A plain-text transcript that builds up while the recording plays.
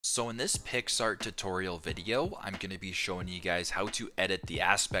So in this PicsArt tutorial video, I'm going to be showing you guys how to edit the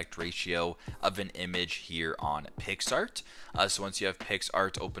aspect ratio of an image here on PicsArt. So once you have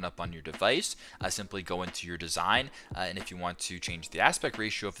PicsArt open up on your device, simply go into your design. And if you want to change the aspect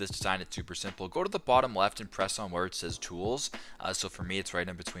ratio of this design, it's super simple. Go to the bottom left and press on where it says Tools. So for me, it's right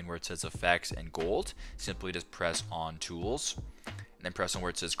in between where it says Effects and Gold. Simply just press on Tools. And then press on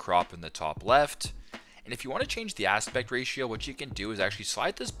where it says Crop in the top left. And if you want to change the aspect ratio, what you can do is actually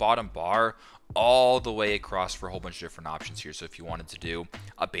slide this bottom bar all the way across for a whole bunch of different options here. So if you wanted to do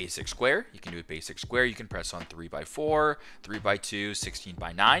a basic square, you can do a basic square. You can press on 3x4, 3x2,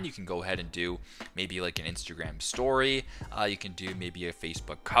 16:9. You can go ahead and do maybe like an Instagram story. You can do maybe a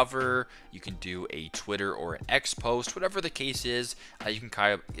Facebook cover. You can do a Twitter or an X post, whatever the case is. You can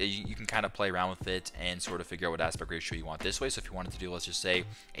kind of play around with it and sort of figure out what aspect ratio you want this way. So if you wanted to do, let's just say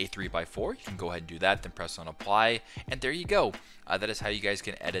a 3x4, you can go ahead and do that. Then press on apply, and there you go. That is how you guys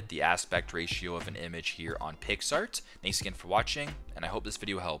can edit the aspect ratio of an image here on PicsArt. Thanks again for watching, and I hope this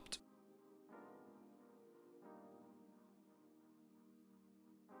video helped.